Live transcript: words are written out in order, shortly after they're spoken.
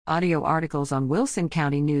Audio articles on Wilson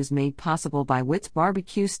County News made possible by Witt's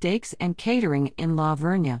Barbecue Steaks and Catering in La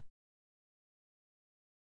Vernia.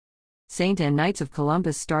 Saint Anne Knights of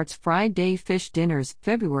Columbus starts Friday fish dinners,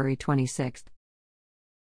 February 26th.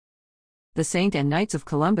 The Saint Anne Knights of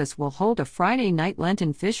Columbus will hold a Friday night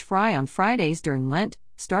Lenten fish fry on Fridays during Lent,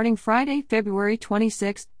 starting Friday, February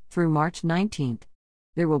 26th through March 19th.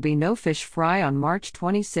 There will be no fish fry on March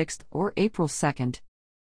 26th or April 2nd.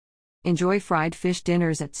 Enjoy fried fish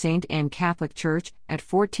dinners at St. Anne Catholic Church at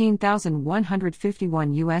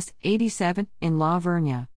 14,151 US 87 in La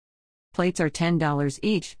Vernia. Plates are $10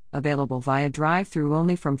 each, available via drive-through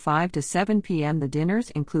only from 5 to 7 p.m. The dinners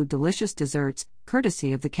include delicious desserts,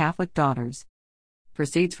 courtesy of the Catholic Daughters.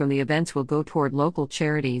 Proceeds from the events will go toward local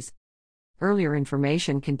charities. Earlier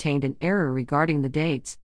information contained an error regarding the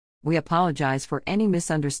dates. We apologize for any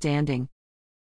misunderstanding.